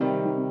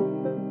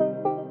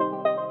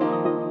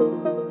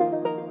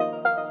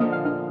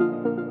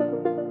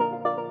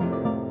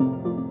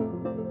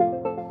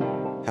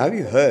Have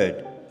you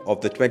heard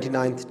of the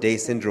 29th day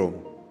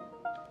syndrome?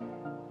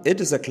 It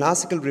is a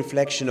classical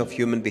reflection of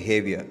human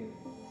behavior.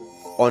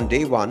 On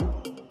day 1,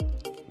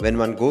 when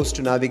one goes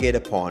to navigate a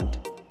pond,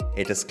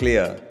 it is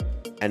clear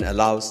and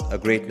allows a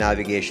great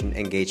navigation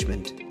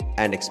engagement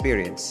and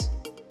experience.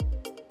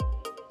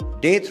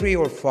 Day 3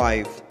 or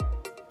 5,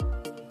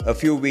 a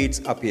few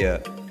weeds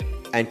appear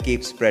and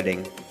keep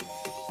spreading,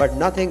 but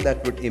nothing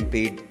that would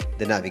impede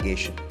the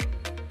navigation.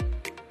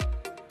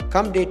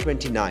 Come day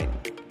 29,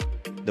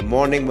 the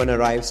morning one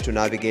arrives to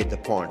navigate the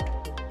pond.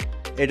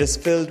 It is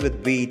filled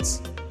with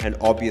weeds and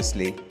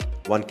obviously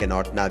one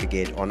cannot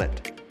navigate on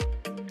it.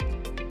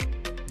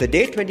 The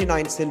day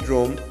 29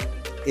 syndrome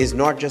is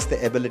not just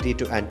the ability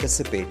to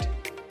anticipate.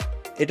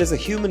 It is a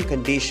human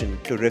condition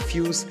to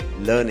refuse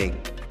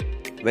learning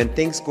when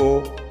things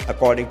go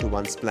according to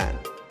one's plan.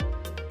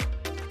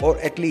 Or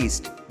at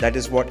least that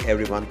is what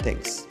everyone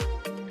thinks.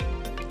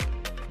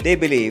 They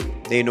believe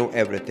they know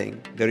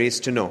everything there is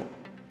to know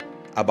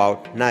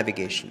about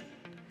navigation.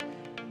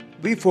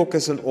 We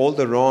focus on all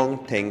the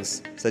wrong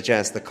things such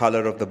as the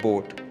color of the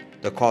boat,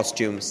 the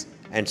costumes,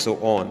 and so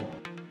on,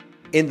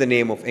 in the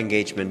name of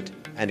engagement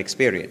and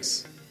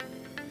experience.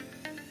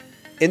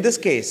 In this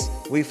case,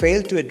 we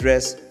fail to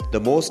address the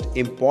most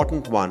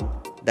important one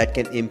that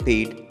can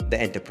impede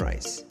the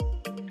enterprise.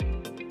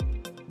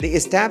 The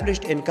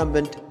established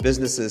incumbent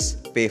businesses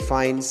pay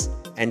fines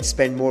and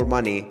spend more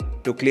money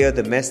to clear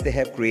the mess they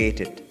have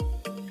created.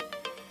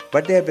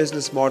 But their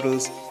business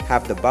models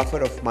have the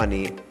buffer of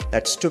money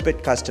that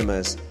stupid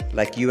customers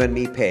like you and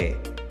me pay,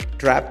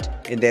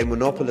 trapped in their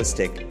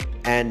monopolistic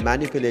and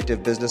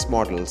manipulative business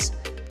models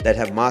that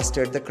have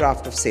mastered the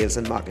craft of sales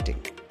and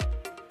marketing.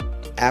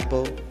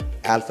 Apple,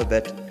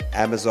 Alphabet,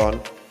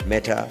 Amazon,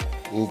 Meta,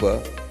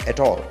 Uber, et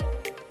al.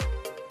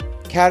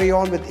 Carry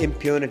on with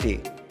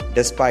impunity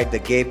despite the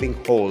gaping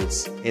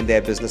holes in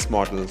their business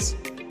models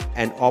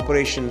and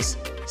operations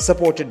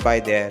supported by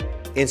their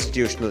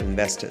institutional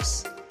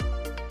investors.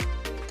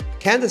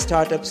 Can the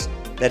startups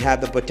that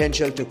have the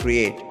potential to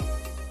create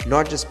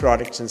not just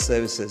products and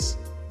services,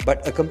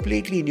 but a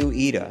completely new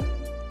era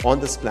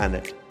on this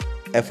planet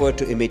afford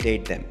to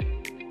imitate them?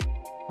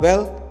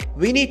 Well,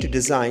 we need to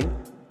design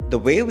the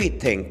way we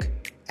think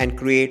and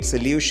create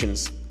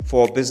solutions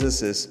for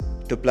businesses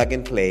to plug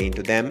and play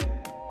into them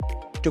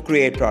to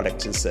create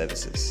products and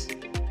services.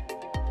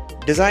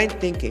 Design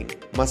thinking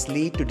must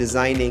lead to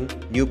designing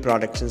new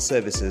products and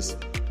services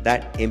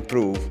that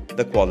improve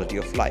the quality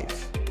of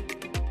life.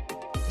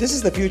 This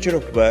is the future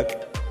of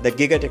work that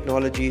Giga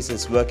Technologies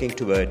is working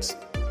towards,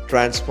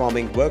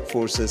 transforming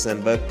workforces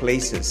and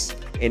workplaces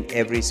in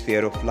every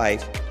sphere of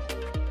life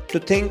to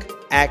think,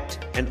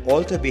 act, and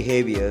alter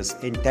behaviors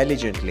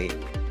intelligently,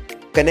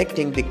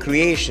 connecting the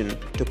creation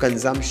to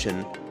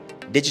consumption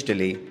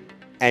digitally,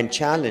 and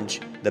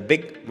challenge the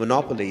big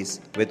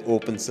monopolies with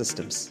open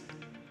systems.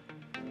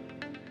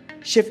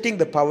 Shifting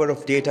the power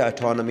of data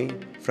autonomy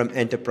from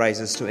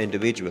enterprises to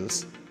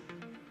individuals,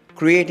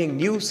 creating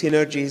new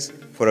synergies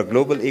for a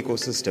global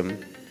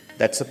ecosystem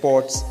that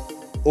supports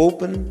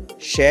open,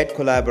 shared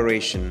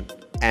collaboration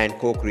and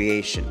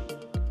co-creation,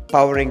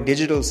 powering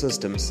digital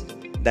systems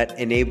that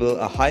enable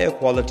a higher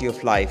quality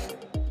of life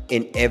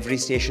in every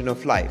station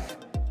of life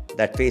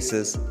that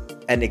faces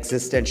an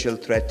existential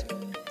threat,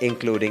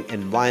 including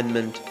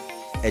environment,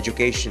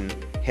 education,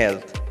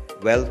 health,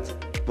 wealth,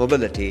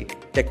 mobility,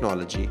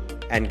 technology,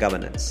 and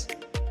governance.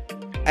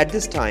 At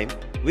this time,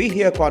 we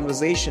hear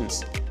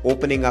conversations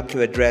opening up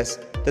to address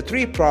the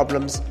 3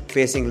 problems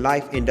facing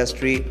life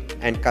industry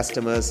and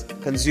customers,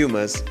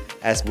 consumers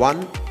as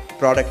 1,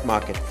 product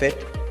market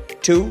fit,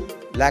 2,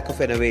 lack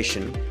of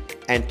innovation,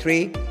 and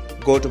 3,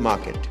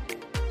 go-to-market.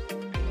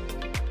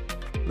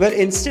 Well,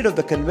 instead of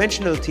the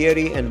conventional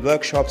theory and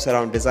workshops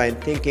around design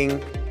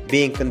thinking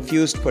being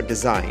confused for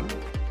design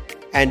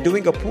and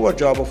doing a poor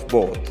job of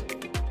both,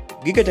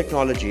 Giga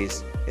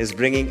Technologies is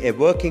bringing a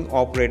working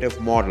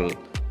operative model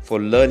for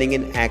learning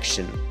in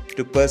action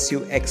to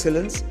pursue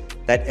excellence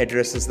that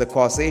addresses the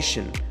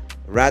causation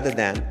rather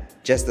than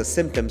just the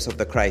symptoms of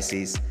the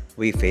crises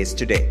we face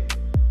today.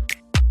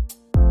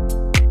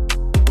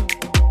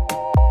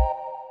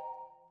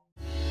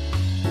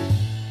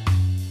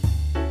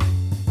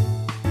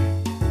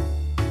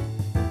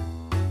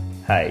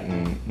 Hi,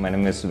 my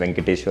name is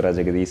Venkateshwara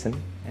Jagadisan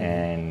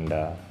and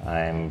I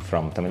am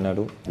from Tamil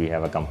Nadu. We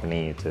have a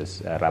company, it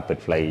is Rapid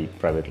Fly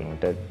Private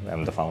Limited.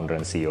 I'm the founder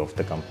and CEO of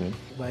the company.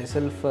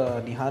 Myself,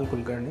 Nihal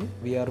Kulkarni.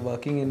 We are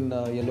working in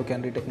Yellow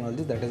Canary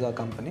Technologies, that is our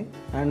company.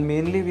 And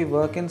mainly we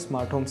work in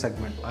smart home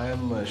segment. I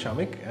am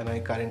Shamik and I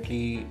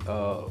currently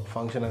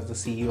function as the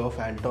CEO of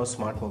Altos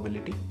Smart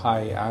Mobility.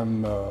 Hi,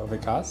 I'm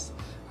Vikas.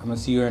 I'm a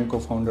CEO and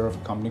co-founder of a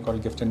company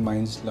called Gift and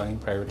Minds Learning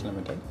Private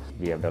Limited.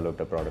 We have developed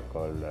a product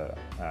called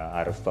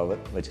RF Power,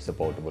 which is a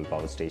portable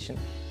power station.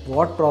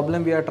 What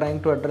problem we are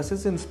trying to address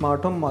is in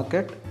smart home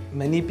market,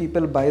 many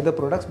people buy the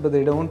products but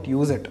they don't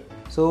use it.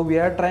 So we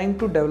are trying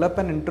to develop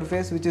an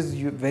interface which is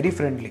very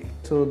friendly.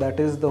 So that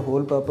is the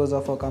whole purpose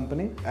of our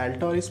company.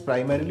 Altor is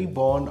primarily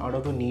born out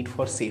of the need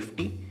for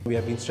safety. We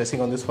have been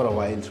stressing on this for a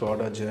while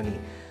throughout our journey,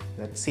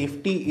 that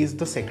safety is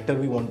the sector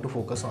we want to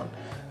focus on.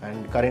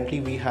 And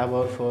currently we have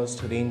our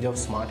first range of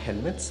smart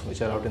helmets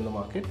which are out in the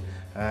market,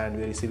 and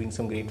we're receiving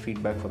some great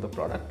feedback for the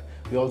product.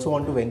 We also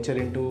want to venture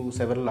into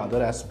several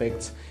other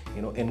aspects,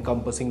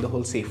 encompassing the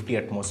whole safety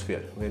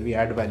atmosphere, where we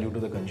add value to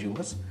the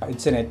consumers.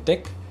 It's an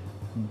edtech,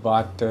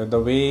 but the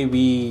way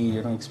we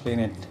explain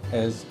it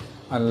is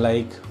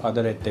unlike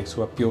other edtechs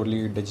who are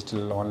purely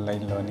digital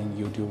online learning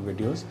YouTube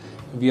videos.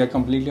 We are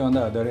completely on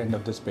the other end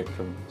of the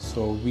spectrum.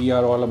 So we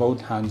are all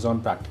about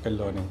hands-on practical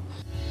learning.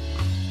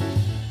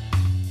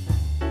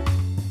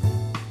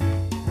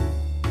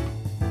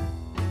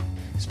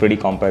 It's pretty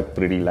compact,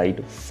 pretty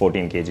light,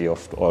 14 kg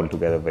of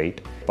altogether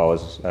weight.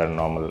 Powers a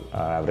normal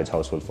average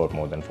household for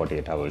more than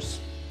 48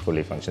 hours,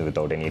 fully functions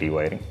without any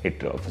rewiring.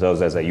 It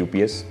serves as a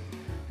UPS,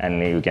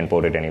 and you can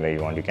port it anywhere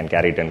you want. You can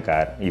carry it in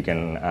car. You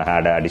can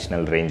add an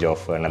additional range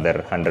of another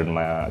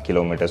 100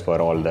 kilometers for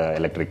all the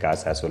electric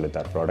cars as well with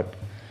our product.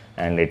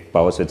 And it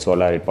powers with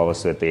solar, it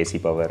powers with AC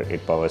power,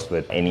 it powers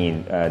with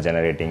any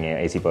generating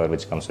AC power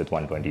which comes with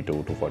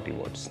 122 to 40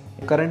 watts.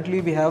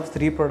 Currently we have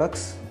 3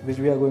 products which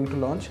we are going to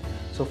launch.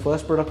 So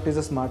first product is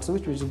a smart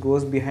switch which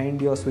goes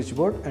behind your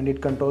switchboard and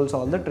it controls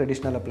all the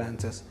traditional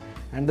appliances.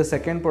 And the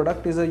second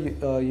product is a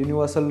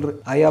universal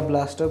IR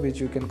blaster, which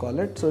you can call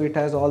it. So it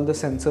has all the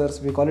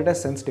sensors, we call it a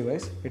sense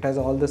device. It has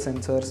all the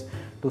sensors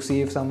to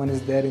see if someone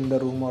is there in the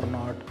room or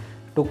not,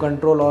 to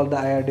control all the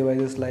IR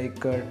devices like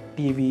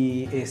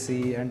TV,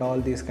 AC and all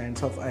these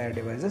kinds of IR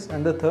devices.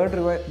 And the third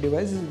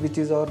device, which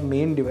is our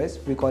main device,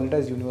 we call it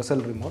as universal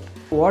remote.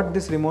 What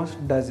this remote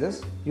does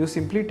is, you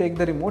simply take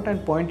the remote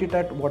and point it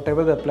at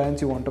whatever the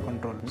appliance you want to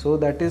control. So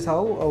that is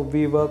how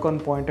we work on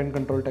point and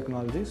control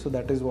technology. So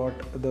that is what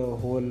the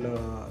whole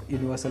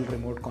universal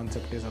remote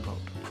concept is about.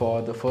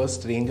 For the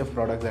first range of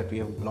products that we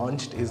have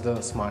launched is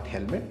the smart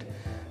helmet.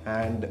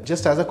 And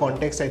just as a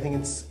context, I think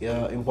it's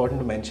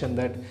important to mention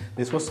that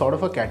this was sort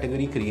of a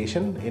category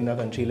creation in a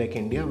country like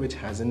India, which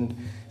hasn't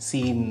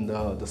seen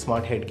the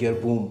smart headgear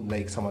boom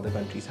like some other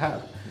countries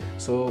have.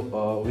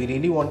 So we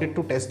really wanted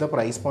to test the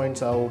price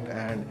points out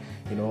and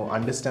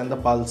understand the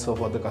pulse of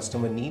what the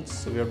customer needs.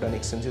 So we have done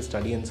extensive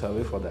study and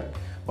survey for that.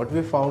 What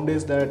we found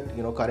is that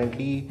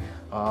currently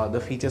the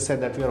feature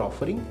set that we are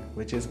offering,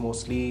 which is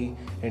mostly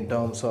in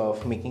terms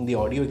of making the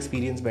audio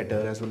experience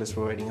better as well as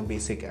providing a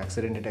basic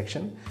accident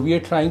detection. We are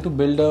trying to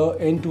build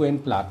an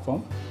end-to-end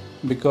platform,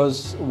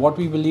 because what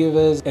we believe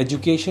is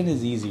education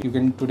is easy. You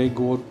can today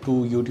go to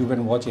YouTube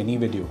and watch any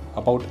video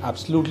about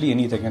absolutely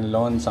anything and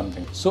learn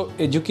something. So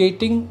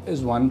educating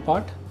is one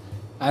part,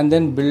 and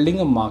then building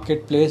a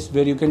marketplace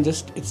where you can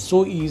it's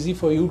so easy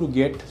for you to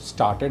get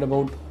started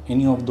about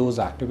any of those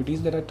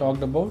activities that I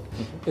talked about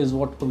is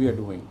what we are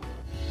doing.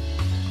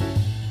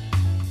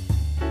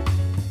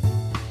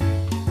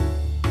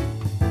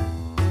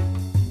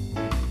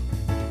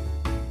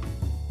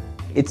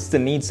 It's the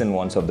needs and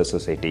wants of the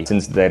society.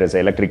 Since there is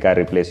electric car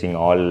replacing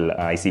all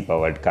IC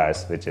powered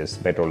cars, which is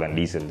petrol and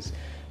diesels,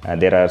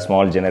 there are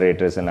small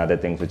generators and other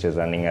things which is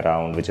running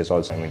around, which is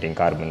also emitting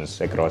carbons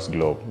across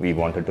globe. We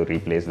wanted to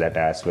replace that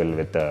as well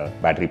with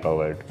battery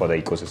powered for the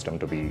ecosystem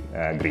to be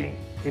green.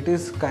 It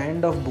is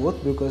kind of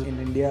both, because in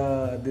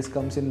India this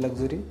comes in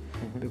luxury,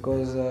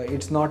 because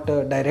it's not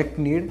a direct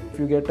need. If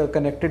you get a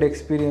connected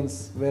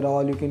experience where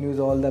you can use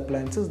all the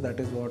appliances, that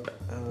is what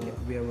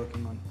we are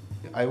working on.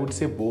 I would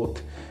say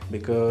both,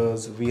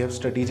 because we have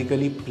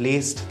strategically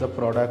placed the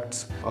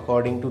products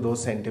according to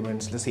those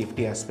sentiments, the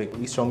safety aspect.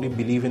 We strongly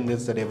believe in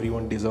this, that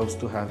everyone deserves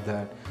to have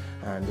that,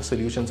 and the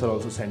solutions are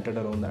also centered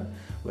around that.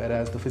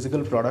 Whereas the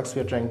physical products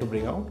we are trying to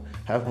bring out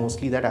have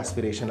mostly that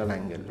aspirational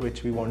angle,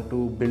 which we want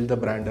to build the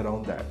brand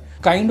around that.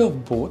 Kind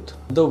of both.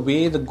 The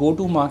way the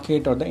go-to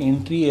market or the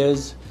entry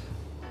is,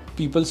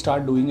 people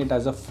start doing it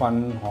as a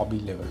fun hobby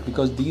level,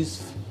 because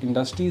these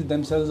industries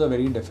themselves are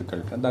very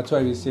difficult, and that's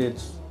why we say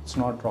it's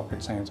not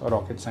rocket science, or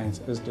rocket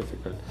science is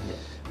difficult. Yeah.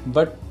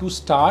 But to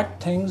start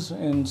things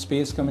in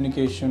space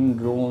communication,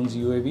 drones,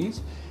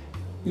 UAVs,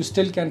 you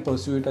still can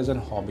pursue it as a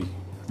hobby.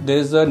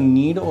 There's a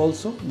need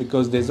also,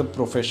 because there's a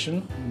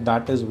profession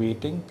that is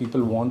waiting.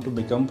 People want to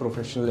become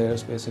professional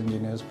aerospace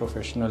engineers,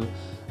 professional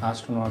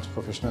astronauts,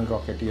 professional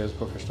rocketeers,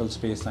 professional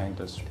space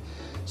scientists.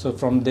 So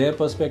from their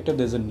perspective,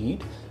 there's a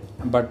need.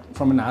 But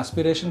from an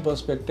aspiration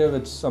perspective,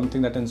 it's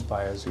something that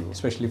inspires you,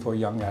 especially for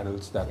young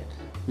adults, that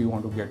we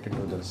want to get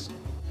into this.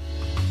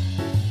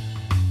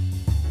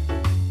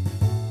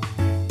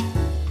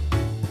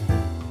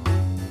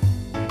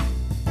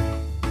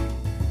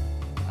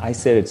 I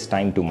said it's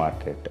time to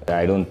market.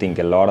 I don't think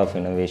a lot of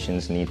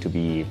innovations need to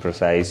be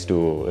precise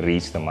to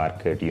reach the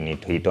market. You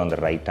need to hit on the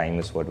right time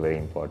is what very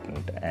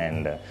important.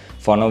 And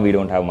for now, we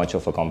don't have much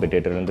of a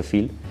competitor in the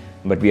field,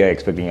 but we are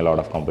expecting a lot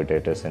of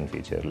competitors in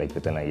future, like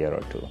within a year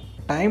or two.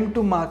 Time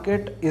to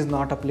market is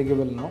not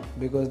applicable now,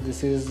 because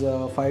this is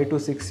a 5 to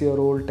 6 year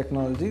old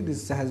technology.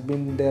 This has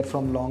been there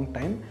from long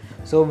time.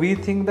 So we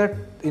think that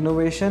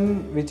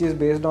innovation which is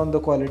based on the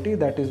quality,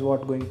 that is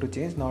what going to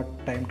change, not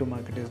time to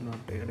market is not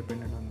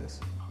dependent on this.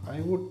 I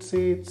would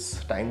say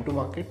it's time to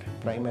market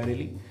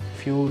primarily.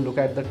 If you look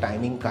at the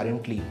timing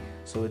currently,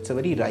 So it's a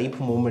very ripe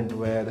moment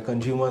where the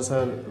consumers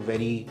are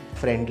very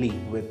friendly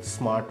with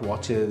smart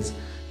watches,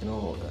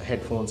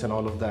 headphones and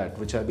all of that,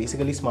 which are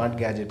basically smart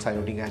gadgets,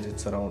 IoT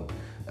gadgets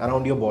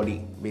around your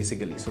body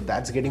basically. So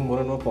that's getting more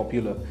and more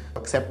popular.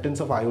 Acceptance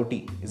of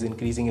IoT is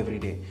increasing every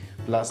day.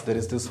 Plus there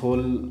is this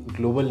whole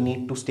global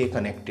need to stay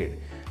connected,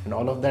 and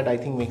all of that I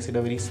think makes it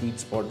a very sweet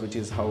spot, which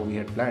is how we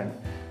had planned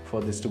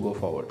for this to go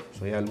forward.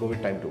 So yeah, I'll go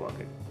with time to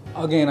market.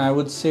 Again, I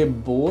would say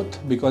both,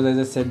 because as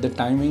I said, the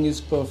timing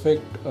is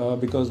perfect,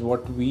 because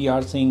what we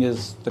are seeing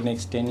is the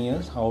next 10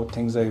 years, how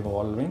things are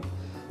evolving.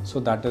 So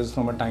that is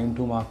from a time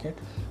to market.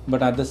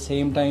 But at the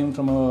same time,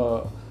 from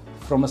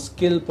a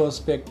skill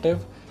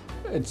perspective,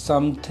 it's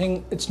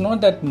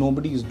not that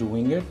nobody is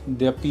doing it.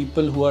 There are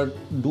people who are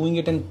doing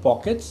it in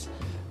pockets.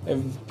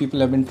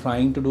 People have been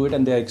trying to do it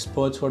and they are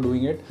experts for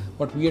doing it.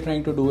 What we are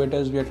trying to do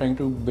we are trying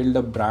to build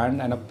a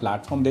brand and a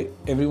platform that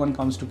everyone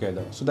comes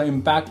together. So the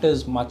impact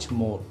is much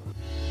more.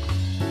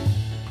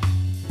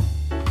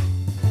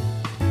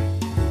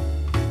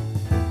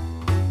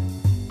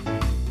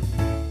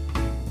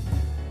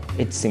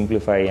 It's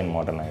simplify and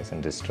modernize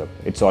and disrupt.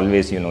 It's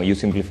always, you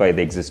simplify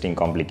the existing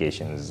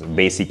complications.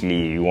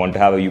 Basically, you want to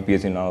have a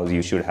UPS in house,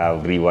 you should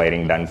have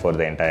rewiring done for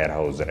the entire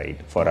house, right?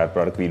 For our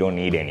product, we don't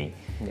need any.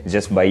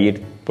 Just buy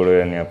it, put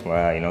it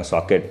in your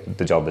socket,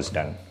 the job is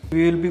done.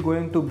 We will be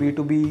going to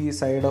B2B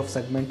side of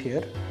segment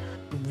here.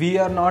 We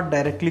are not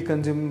directly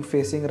consumer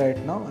facing right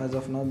now, as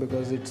of now,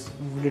 because it's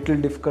little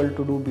difficult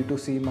to do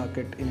B2C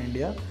market in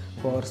India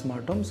for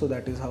smart homes. So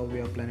that is how we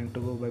are planning to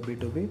go by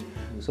B2B.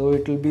 So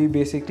it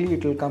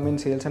will come in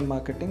sales and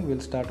marketing. We'll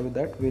start with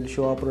that. We'll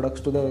show our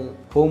products to the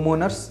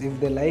homeowners. If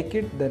they like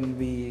it, then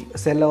we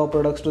sell our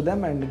products to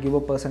them and give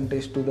a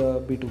percentage to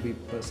the B2B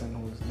person.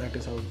 That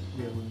is how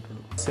we are going to do.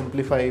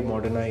 Simplify,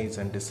 modernize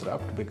and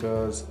disrupt,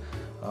 because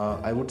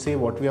I would say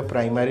what we are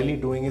primarily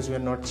doing is we are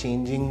not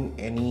changing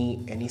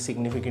any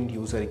significant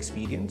user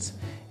experience.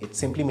 It's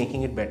simply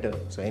making it better.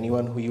 So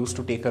anyone who used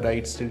to take a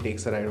ride still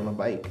takes a ride on a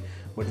bike,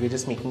 but we're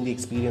just making the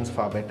experience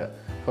far better,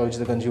 for which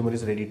the consumer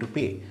is ready to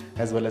pay,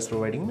 as well as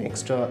providing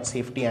extra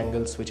safety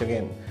angles, which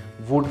again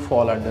would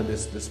fall under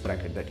this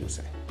bracket that you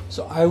say.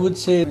 So I would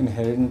say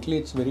inherently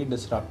it's very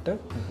disruptive.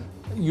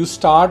 You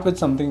start with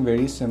something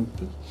very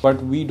simple,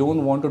 but we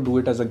don't want to do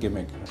it as a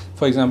gimmick.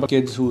 For example,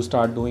 kids who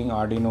start doing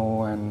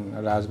Arduino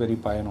and Raspberry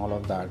Pi and all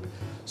of that.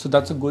 So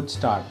that's a good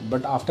start,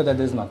 but after that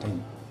there's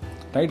nothing,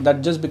 right?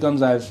 That just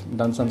becomes, I've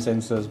done some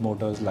sensors,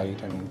 motors,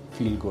 light and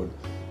feel good.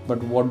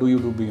 But what do you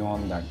do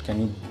beyond that? Can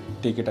you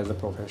take it as a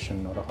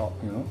profession or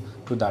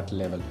to that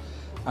level?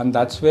 And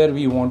that's where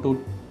we want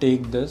to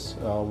take this,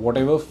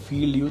 whatever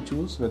field you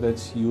choose, whether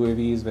it's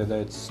UAVs, whether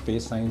it's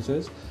space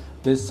sciences,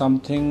 there's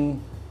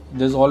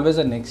always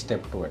a next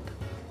step to it.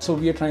 So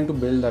we are trying to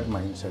build that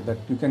mindset that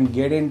you can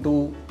get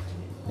into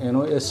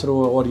ISRO,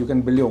 or you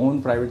can build your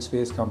own private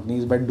space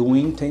companies by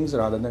doing things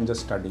rather than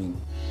just studying.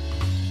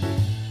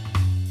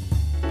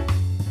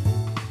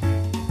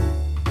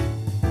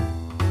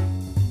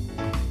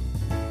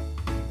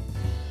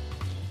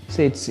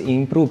 So it's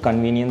improve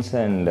convenience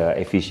and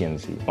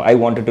efficiency. I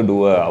wanted to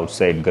do a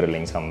outside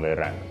grilling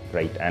somewhere,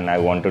 right? And I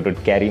wanted to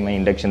carry my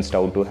induction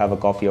stove to have a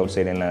coffee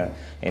outside in a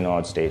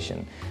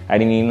outstation. I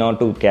didn't need not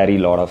to carry a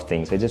lot of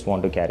things. I just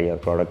want to carry a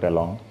product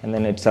along, and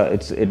then it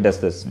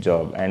does this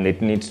job, and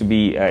it needs to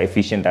be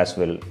efficient as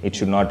well. It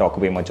should not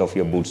occupy much of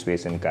your boot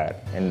space in car,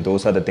 and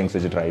those are the things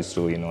which it tries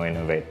to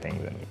innovate things.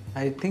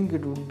 I think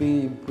it would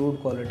be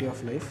improved quality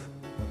of life.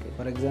 Okay.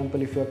 For example,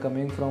 if you are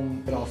coming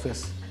from your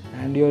office,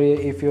 and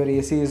if your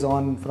AC is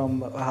on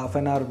from half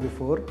an hour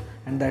before,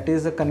 and that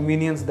is a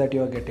convenience that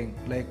you are getting.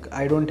 Like,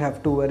 I don't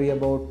have to worry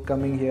about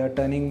coming here,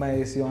 turning my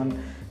AC on,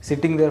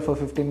 sitting there for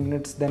 15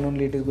 minutes, then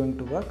only it is going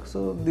to work.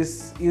 So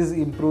this is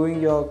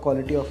improving your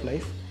quality of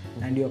life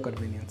and your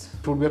convenience.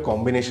 It would be a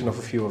combination of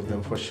a few of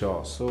them for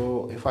sure.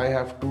 So if I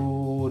have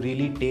to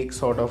really take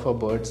sort of a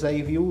bird's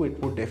eye view, it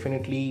would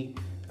definitely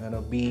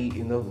be,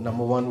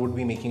 number one would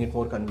be making it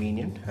more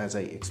convenient, as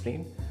I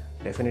explained.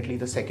 Definitely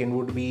the second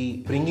would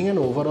be bringing an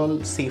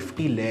overall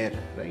safety layer,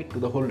 right, to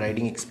the whole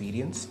riding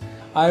experience.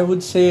 I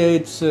would say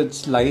it's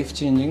life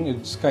changing.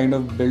 It's kind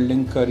of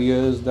building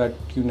careers that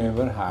you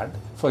never had.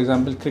 For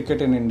example,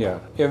 cricket in India.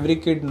 Every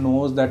kid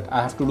knows that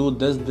I have to do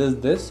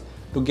this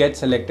to get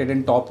selected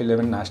in top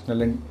 11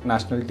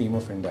 national team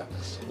of India.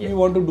 Yeah. We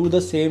want to do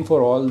the same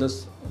for all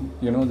this,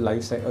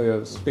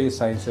 space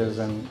sciences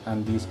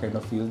and these kind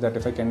of fields, that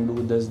if I can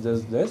do this,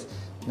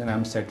 then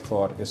I'm set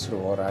for ISRO,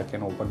 or I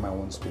can open my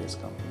own space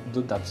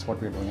company. That's what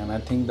we're doing, and I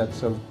think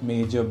that's a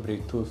major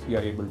breakthrough if we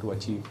are able to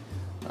achieve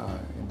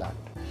in that.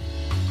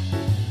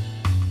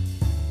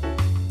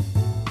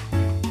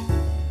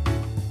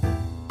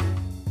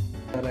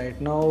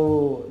 Right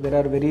now, there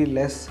are very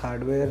less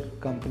hardware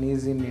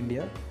companies in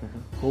India.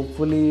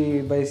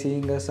 Hopefully, by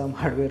seeing us, some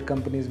hardware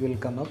companies will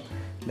come up.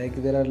 Like,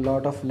 there are a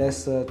lot of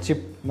less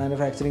chip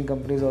manufacturing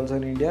companies also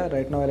in India.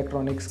 Right now,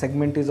 electronics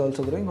segment is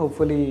also growing.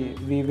 Hopefully,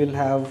 we will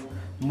have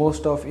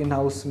most of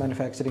in-house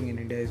manufacturing in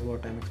India is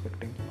what I'm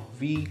expecting.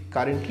 we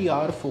currently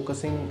are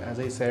focusing, as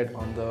I said,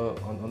 on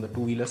the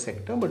two-wheeler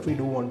sector, but we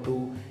do want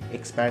to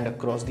expand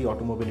across the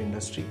automobile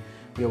industry.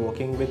 We are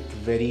working with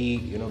very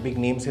big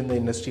names in the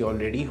industry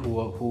already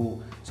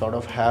who sort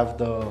of have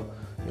the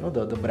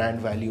brand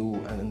value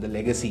and the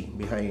legacy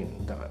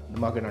behind the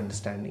market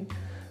understanding.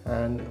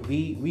 And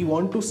we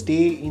want to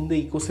stay in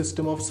the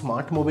ecosystem of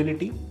smart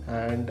mobility.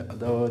 And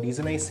the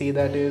reason I say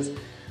that is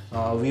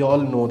we all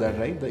know that,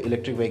 right? The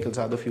electric vehicles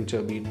are the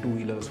future, be it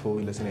two-wheelers,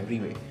 four-wheelers in every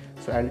way.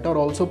 So Altor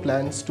also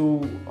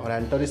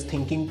Altor is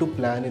thinking to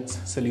plan its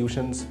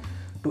solutions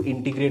to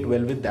integrate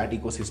well with that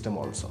ecosystem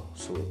also.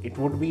 So it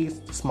would be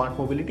smart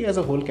mobility as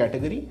a whole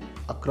category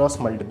across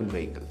multiple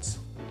vehicles.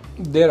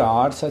 There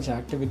are such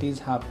activities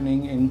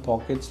happening in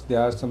pockets. There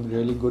are some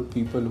really good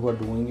people who are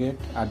doing it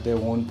at their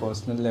own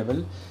personal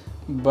level,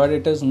 but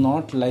it is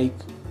not like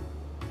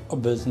a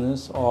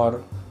business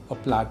or a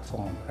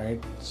platform,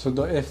 right? So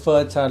the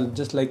efforts are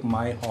just like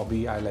my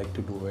hobby, I like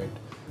to do it,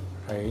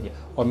 right? Yeah.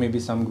 Or maybe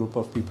some group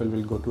of people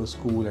will go to a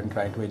school and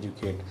try to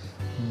educate,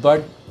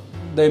 but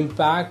the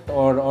impact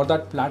or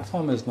that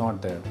platform is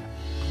not there.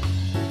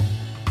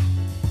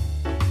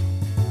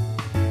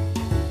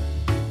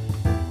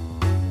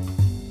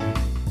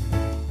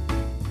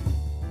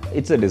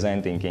 It's a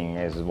design thinking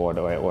is what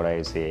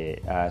I say.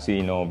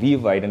 So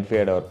we've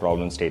identified our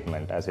problem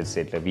statement. As I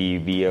said,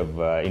 we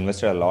have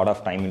invested a lot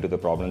of time into the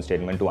problem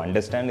statement to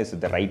understand is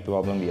it the right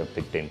problem we have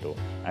picked into,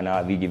 and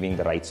are we giving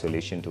the right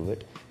solution to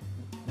it.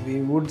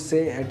 We would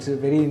say it's a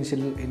very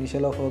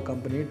initial of our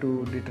company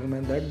to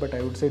determine that, but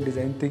I would say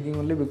design thinking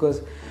only,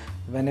 because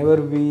whenever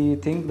we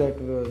think that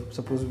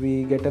suppose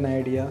we get an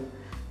idea,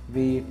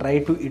 we try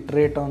to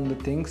iterate on the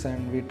things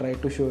and we try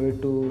to show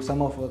it to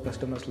some of our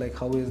customers, like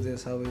how is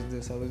this.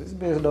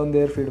 Based on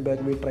their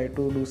feedback, we try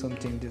to do some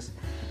changes.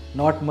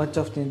 Not much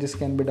of changes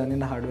can be done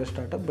in a hardware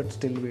startup, but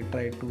still we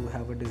try to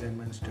have a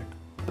design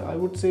mindset. I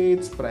would say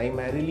it's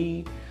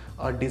primarily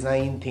a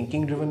design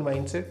thinking driven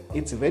mindset.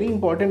 It's very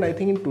important, I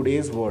think, in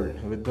today's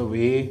world with the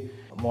way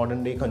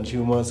modern day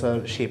consumers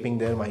are shaping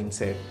their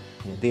mindset.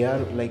 They are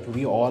like,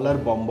 we all are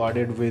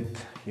bombarded with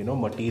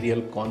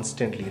material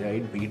constantly,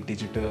 right? Be it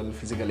digital,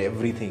 physical,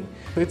 everything.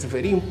 So it's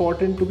very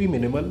important to be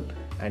minimal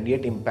and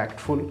yet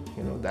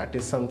impactful. That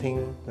is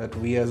something that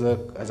we as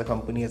a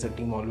company, as a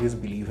team always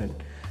believe in.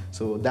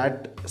 So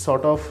that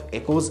sort of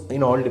echoes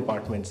in all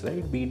departments,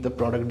 right? Be it the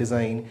product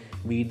design,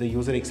 be it the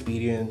user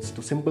experience,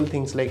 to simple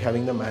things like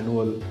having the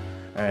manual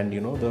and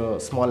the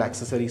small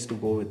accessories to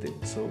go with it.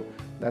 So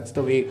that's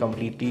the way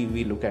completely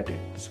we look at it.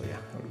 So yeah,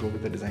 I would go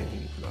with the design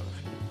thinking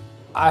philosophy.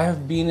 I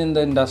have been in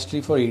the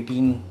industry for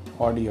 18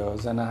 odd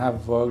years and I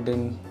have worked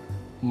in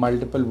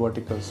multiple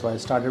verticals. So I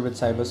started with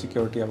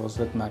cybersecurity. I was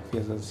with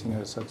McAfee as a senior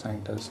research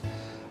scientist.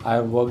 I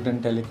have worked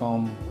in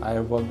telecom. I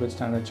have worked with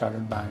Standard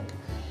Chartered Bank,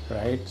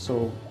 right?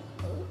 So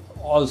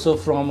also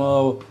from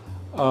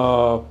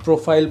a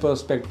profile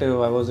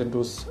perspective, I was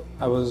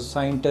a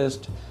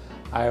scientist.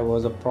 I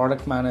was a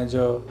product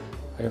manager,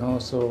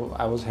 so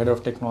I was head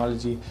of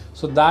technology.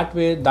 So that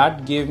way,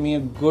 that gave me a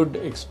good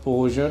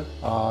exposure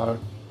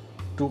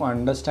to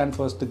understand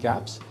first the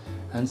gaps,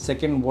 and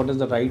second, what is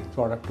the right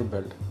product to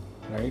build,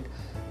 right?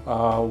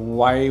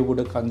 Why would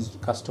a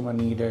customer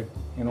need it?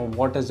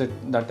 What is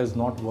it that is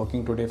not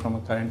working today from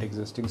a current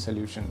existing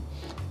solution,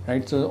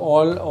 right? So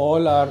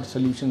all our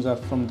solutions are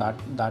from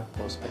that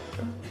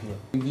perspective.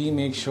 Yeah. We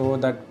make sure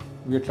that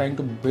we are trying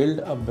to build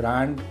a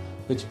brand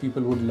which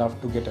people would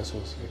love to get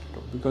associated to,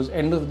 because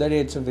end of the day,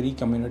 it's a very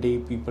community,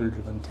 people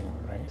driven thing,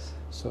 right?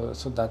 So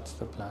that's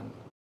the plan.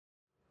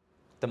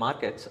 The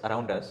markets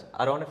around us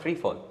are on a free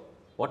fall.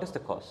 What is the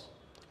cause?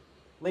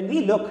 When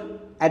we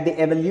look at the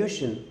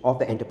evolution of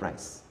the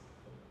enterprise,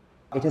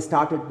 it has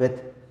started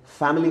with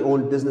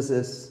family-owned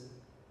businesses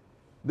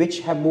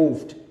which have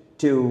moved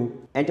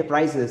to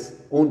enterprises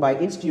owned by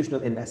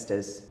institutional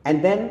investors,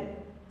 and then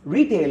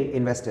retail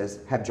investors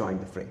have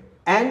joined the fray.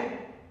 And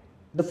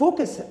the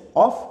focus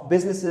of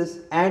businesses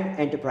and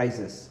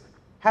enterprises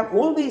have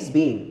always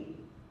been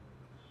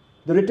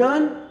the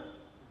return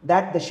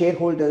that the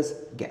shareholders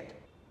get.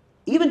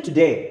 Even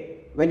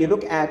today, when you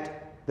look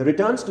at the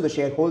returns to the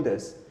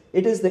shareholders,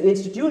 it is the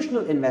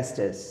institutional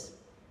investors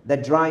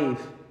that drive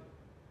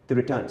the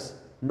returns,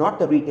 not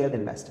the retail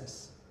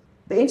investors.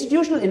 The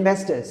institutional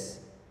investors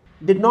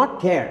did not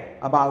care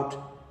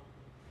about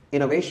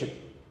innovation.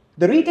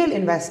 The retail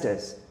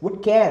investors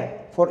would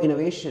care for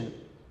innovation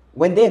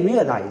when they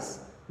realize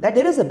that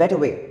there is a better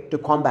way to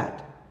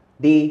combat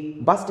the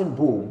bust and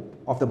boom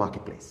of the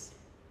marketplace.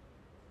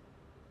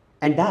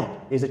 And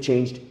that is a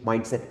changed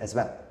mindset as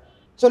well.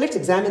 So let's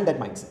examine that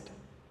mindset.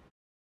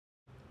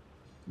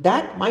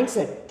 That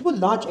mindset, to a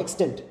large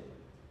extent,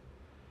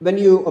 when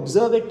you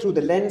observe it through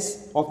the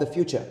lens of the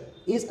future,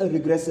 is a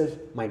regressive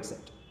mindset.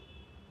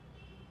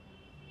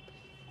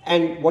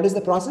 And what is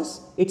the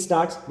process? It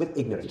starts with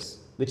ignorance,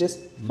 which is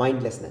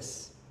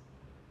mindlessness.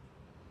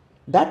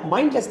 That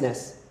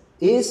mindlessness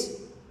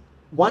is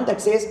one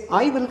that says,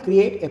 I will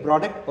create a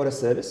product or a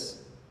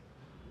service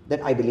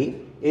that I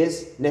believe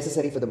is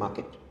necessary for the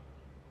market,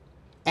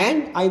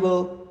 and I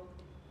will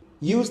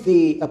use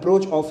the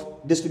approach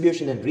of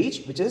distribution and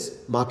reach, which is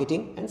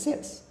marketing and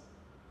sales.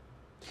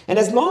 And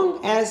as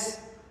long as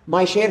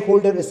my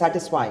shareholder is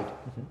satisfied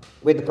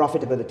with the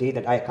profitability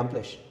that I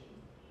accomplish,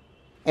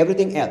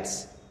 everything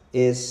else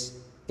is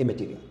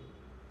immaterial.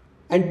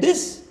 And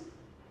this,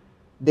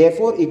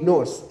 therefore,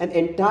 ignores an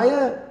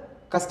entire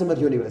customer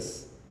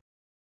universe,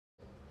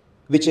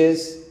 which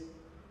is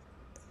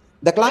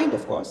the client,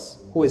 of course,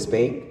 who is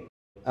paying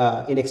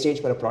in exchange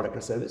for a product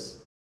or service,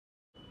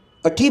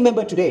 a team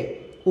member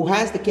today who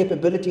has the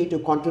capability to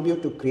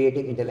contribute to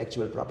creating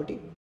intellectual property,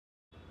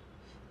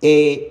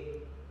 a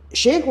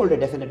shareholder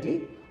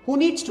definitely who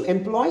needs to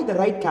employ the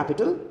right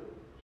capital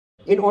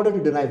in order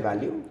to derive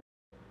value,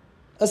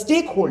 a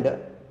stakeholder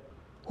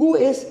who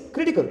is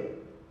critical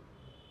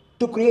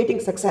to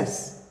creating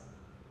success,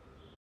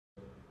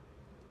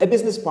 a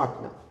business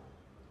partner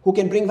who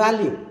can bring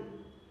value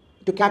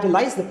to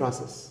catalyze the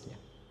process,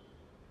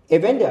 a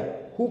vendor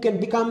who can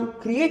become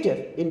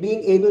creative in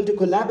being able to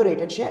collaborate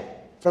and share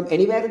from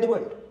anywhere in the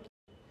world,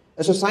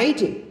 a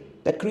society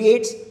that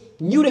creates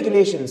new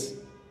regulations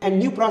and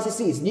new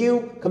processes,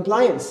 new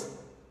compliance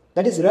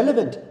that is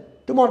relevant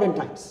to modern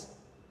times.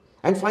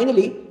 And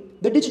finally,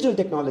 the digital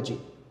technology,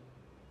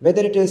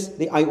 whether it is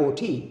the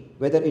IoT,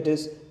 whether it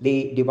is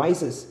the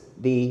devices,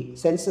 the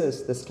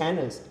sensors, the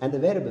scanners, and the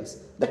wearables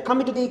that come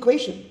into the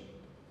equation,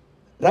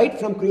 right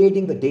from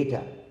creating the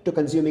data to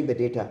consuming the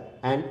data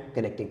and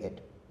connecting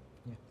it.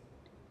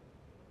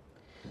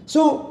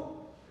 So,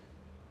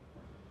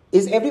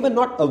 is everyone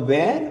not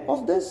aware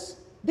of this?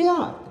 They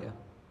are.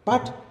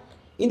 But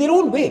in their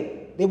own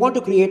way, they want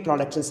to create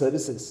products and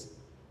services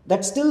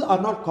that still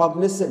are not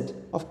cognizant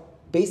of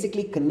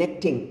basically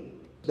connecting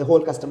the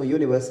whole customer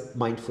universe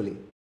mindfully.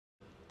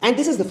 And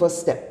this is the first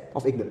step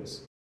of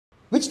ignorance,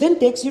 which then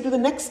takes you to the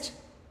next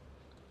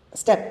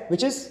step,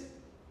 which is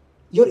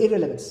your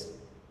irrelevance.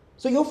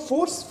 So you're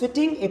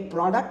force-fitting a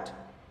product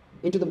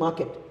into the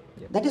market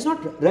that is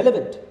not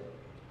relevant.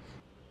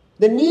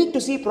 The need to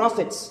see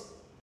profits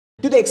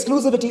to the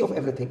exclusivity of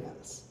everything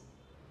else.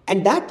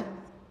 And that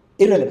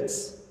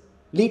irrelevance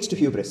leads to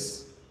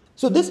hubris.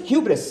 So this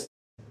hubris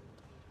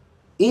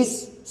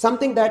is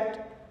something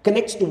that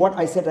connects to what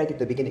I said right at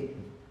the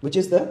beginning, which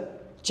is the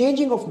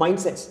changing of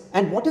mindsets.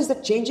 And what is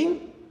that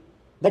changing?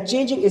 That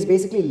changing is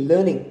basically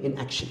learning in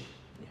action.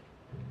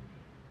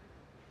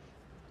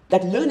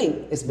 That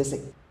learning is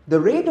missing. The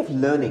rate of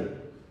learning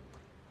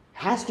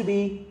has to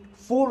be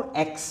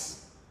 4x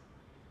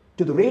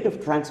to the rate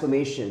of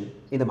transformation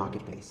in the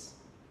marketplace.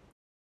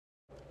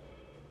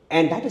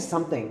 And that is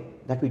something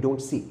that we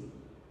don't see.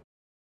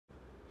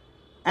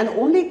 And the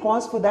only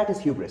cause for that is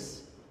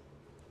hubris.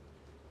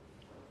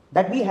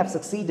 That we have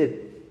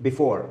succeeded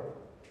before,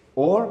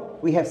 or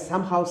we have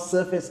somehow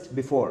surfaced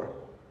before,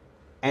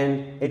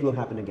 and it will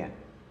happen again.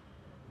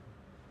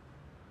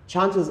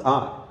 Chances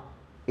are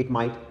it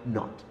might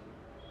not.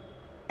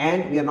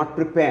 And we are not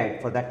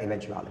prepared for that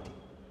eventuality.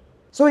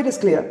 So it is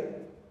clear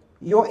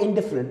you're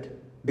indifferent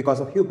because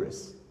of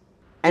hubris.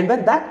 And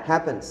when that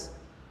happens,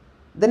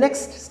 the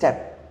next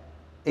step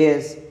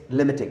is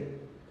limiting.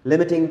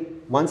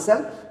 Limiting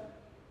oneself,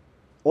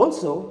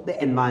 also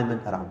the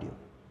environment around you.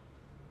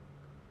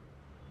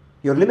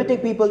 You're limiting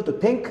people to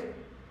think,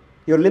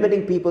 you're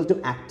limiting people to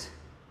act,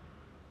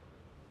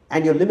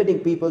 and you're limiting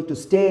people to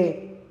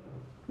stay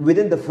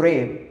within the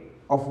frame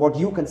of what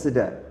you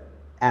consider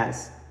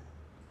as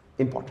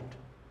important.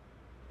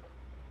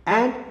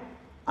 And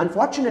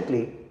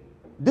unfortunately,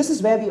 this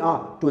is where we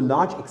are to a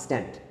large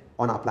extent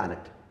on our planet.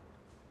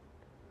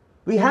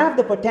 We have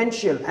the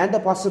potential and the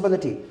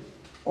possibility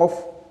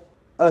of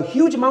a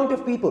huge amount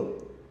of people,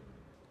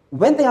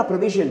 when they are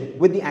provisioned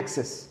with the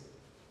access,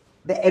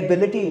 the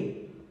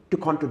ability to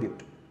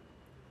contribute.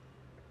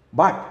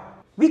 But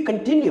we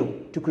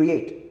continue to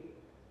create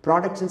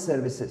products and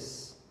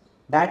services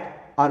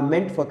that are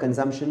meant for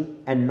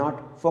consumption and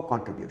not for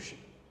contribution.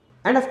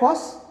 And of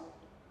course,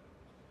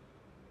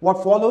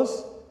 what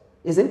follows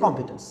is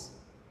incompetence.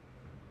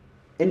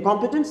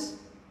 Incompetence,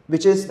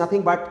 which is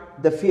nothing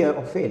but the fear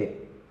of failure.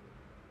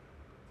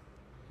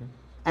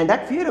 And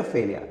that fear of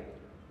failure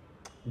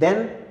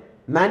then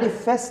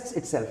manifests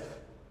itself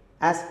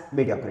as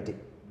mediocrity.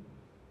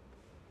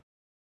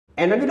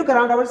 And when we look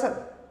around ourselves,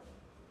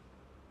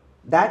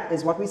 that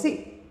is what we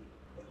see.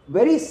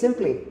 Very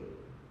simply,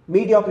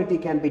 mediocrity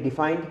can be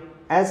defined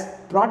as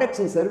products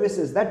and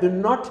services that do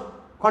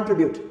not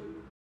contribute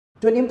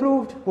to an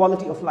improved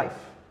quality of life.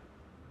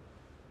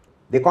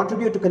 They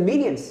contribute to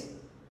convenience,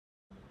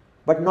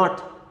 but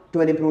not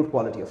to an improved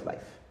quality of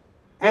life.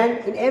 And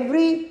in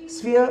every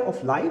sphere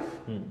of life,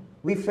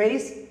 we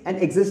face an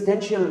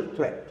existential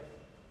threat.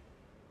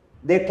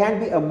 There can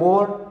be a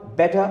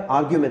better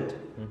argument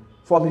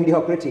for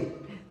mediocrity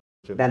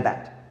than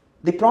that.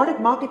 The product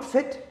market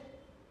fit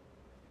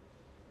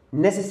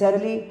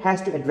necessarily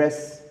has to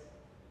address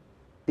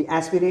the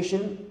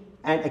aspiration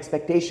and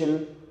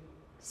expectation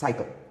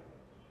cycle.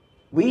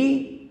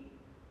 We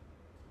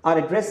are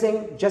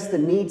addressing just the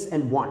needs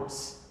and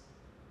wants,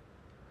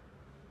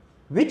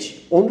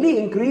 which only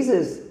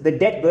increases the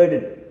debt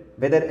burden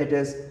whether it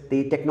is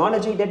the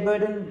technology debt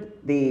burden,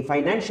 the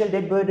financial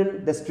debt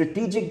burden, the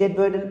strategic debt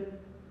burden,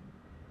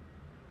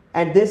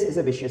 and this is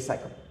a vicious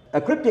cycle.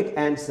 A cryptic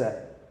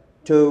answer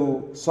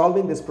to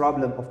solving this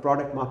problem of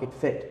product market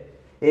fit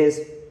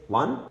is,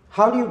 one,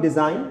 how do you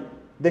design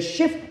the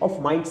shift of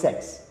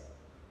mindsets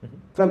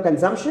from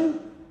consumption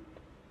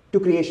to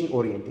creation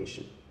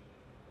orientation,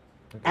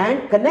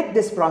 and connect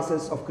this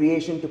process of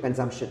creation to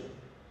consumption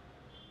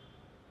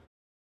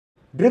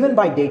driven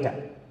by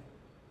data,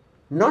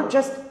 not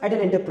just at an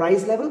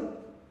enterprise level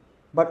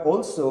but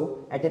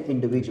also at an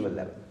individual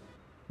level,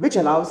 which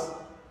allows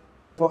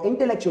for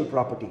intellectual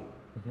property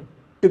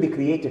to be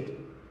created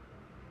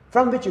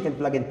from which you can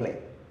plug and play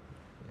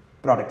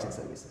products and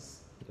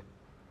services.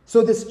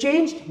 So this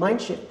changed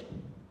mind shift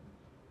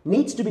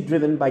needs to be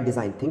driven by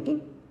design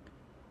thinking,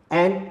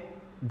 and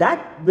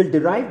that will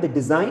derive the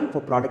design for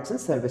products and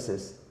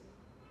services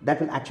that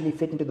will actually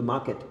fit into the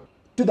market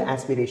to the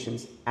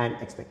aspirations and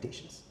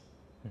expectations.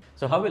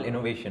 So how will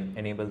innovation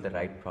enable the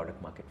right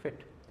product market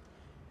fit?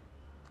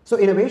 So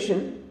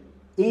innovation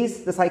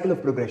is the cycle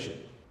of progression.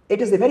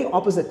 It is the very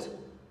opposite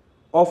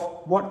of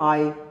what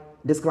I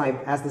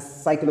described as the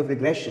cycle of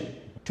regression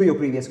to your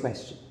previous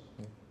question.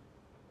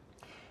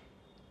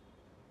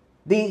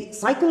 The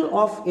cycle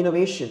of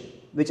innovation,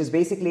 which is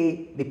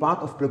basically the path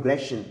of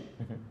progression,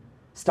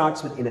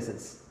 starts with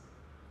innocence.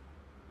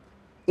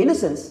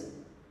 Innocence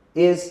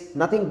is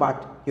nothing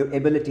but your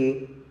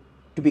ability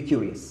to be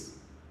curious.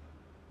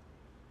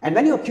 And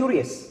when you're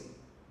curious,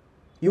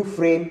 you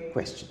frame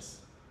questions.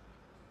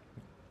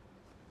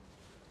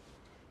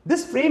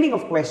 This framing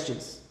of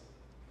questions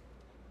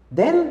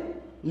then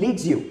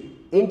leads you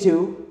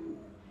into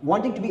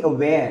wanting to be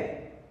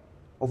aware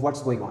of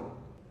what's going on,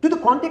 to the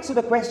context of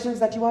the questions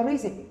that you are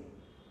raising.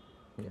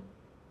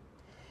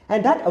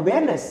 And that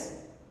awareness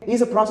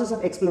is a process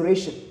of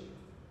exploration.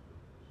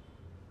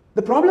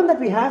 The problem that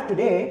we have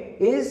today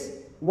is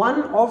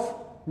one of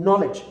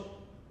knowledge.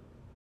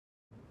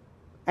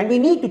 And we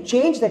need to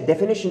change that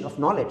definition of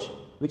knowledge,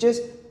 which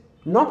is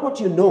not what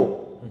you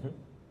know,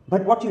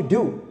 but what you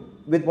do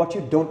with what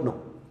you don't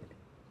know.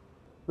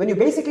 When you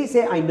basically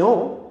say, I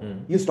know,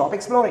 you stop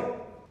exploring.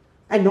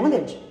 And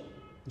knowledge,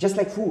 just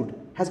like food,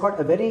 has got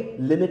a very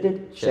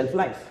limited shelf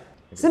life.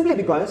 Simply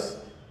because,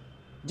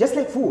 just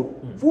like food,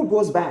 food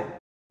goes bad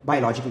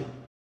biologically.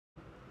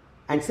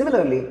 And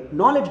similarly,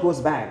 knowledge goes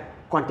bad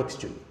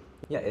contextually.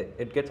 Yeah,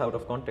 it gets out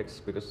of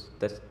context because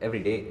that's every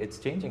day it's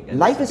changing. And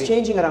life is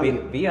changing around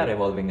you. We are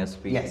evolving as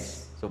species.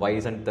 Yes. So why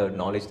isn't the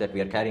knowledge that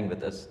we are carrying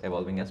with us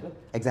evolving as well?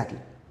 Exactly.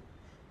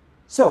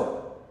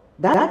 So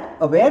that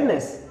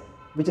awareness,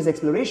 which is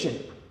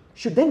exploration,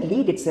 should then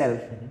lead itself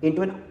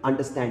into an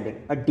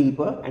understanding, a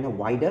deeper and a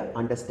wider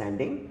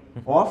understanding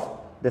of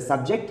the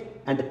subject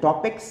and the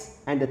topics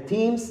and the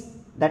themes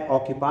that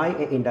occupy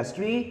an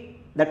industry,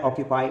 that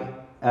occupy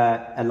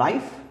a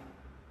life.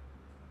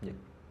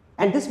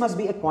 And this must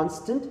be a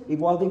constant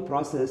evolving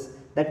process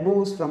that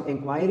moves from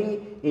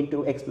inquiry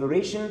into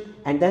exploration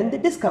and then the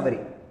discovery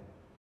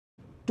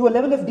to a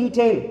level of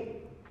detail.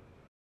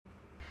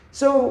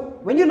 So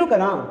when you look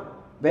around,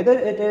 whether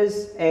it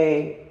is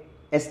a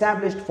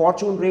established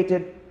fortune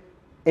rated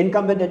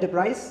incumbent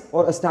enterprise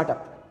or a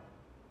startup,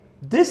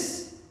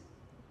 this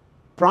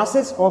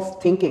process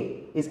of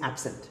thinking is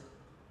absent.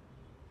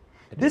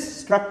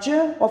 This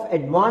structure of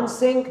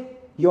advancing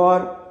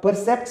your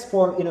percepts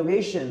for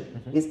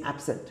innovation is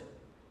absent.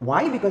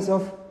 Why? Because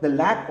of the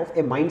lack of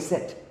a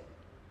mindset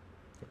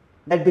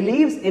that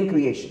believes in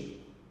creation,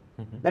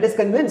 that is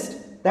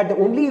convinced that the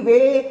only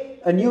way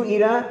a new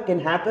era can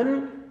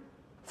happen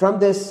from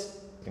this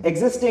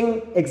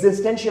existing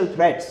existential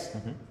threats,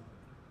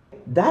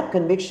 that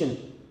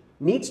conviction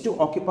needs to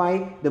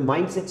occupy the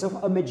mindsets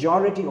of a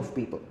majority of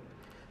people.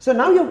 So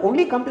now you've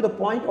only come to the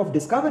point of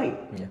discovery.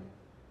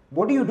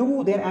 What do you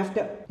do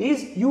thereafter?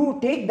 Is you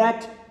take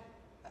that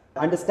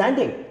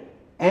understanding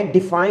and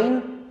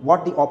define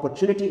what the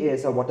opportunity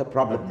is or what the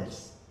problem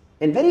is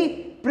in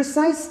very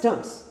precise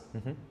terms,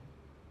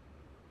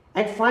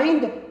 and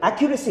find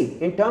accuracy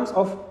in terms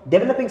of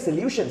developing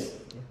solutions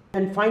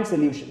and find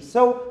solutions.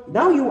 So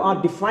now you are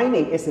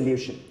defining a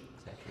solution.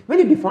 When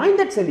you define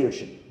that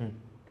solution,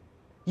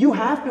 you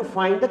have to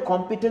find the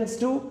competence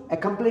to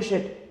accomplish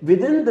it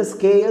within the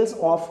scales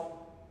of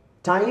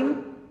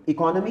time,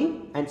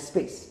 economy, and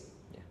space.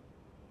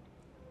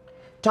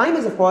 Time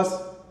is, of course,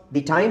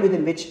 the time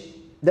within which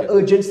the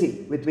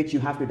urgency with which you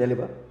have to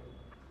deliver.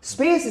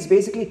 Space is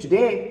basically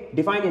today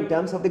defined in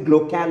terms of the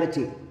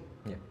locality.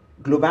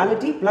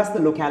 Globality plus the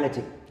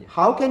locality.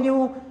 How can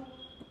you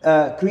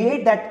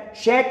create that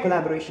shared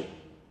collaboration?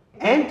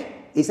 And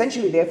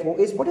essentially, therefore,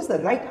 is what is the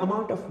right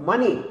amount of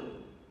money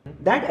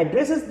that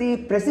addresses the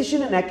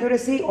precision and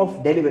accuracy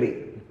of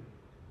delivery.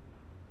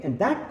 And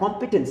that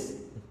competence,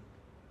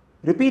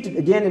 repeated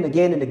again and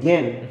again and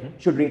again,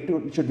 should lead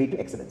to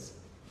excellence.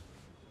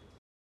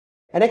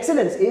 And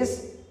excellence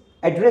is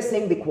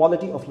addressing the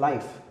quality of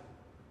life.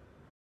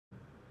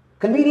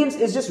 Convenience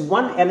is just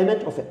one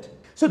element of it.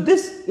 So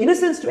this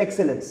innocence to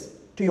excellence,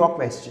 to your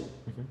question,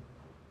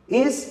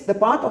 is the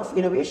path of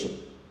innovation.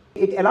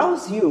 It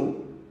allows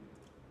you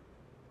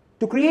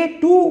to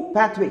create two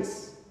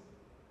pathways.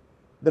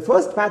 The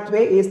first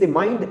pathway is the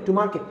mind to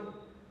market.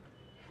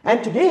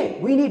 And today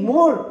we need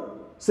more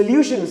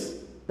solutions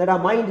that are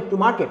mind to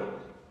market.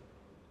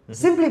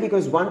 Simply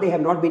because one, they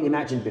have not been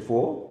imagined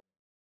before,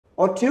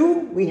 or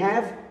two, we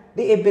have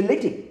the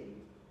ability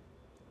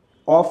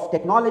of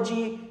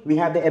technology, we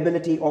have the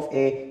ability of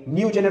a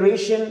new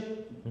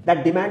generation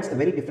that demands a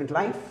very different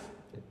life.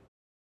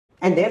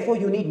 And therefore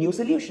you need new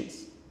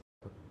solutions.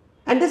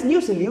 And this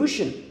new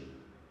solution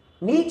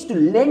needs to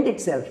lend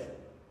itself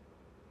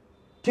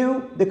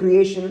to the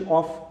creation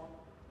of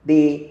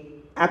the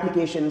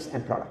applications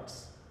and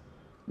products.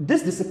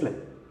 This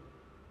discipline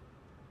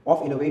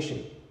of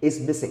innovation is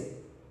missing.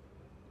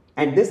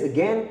 And this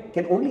again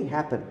can only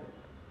happen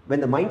when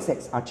the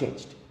mindsets are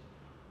changed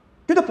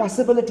to the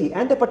possibility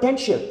and the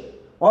potential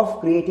of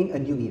creating a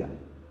new era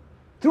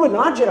through a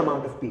larger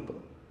amount of people,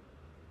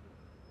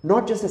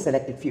 not just a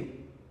selected few.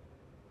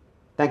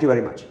 Thank you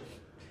very much.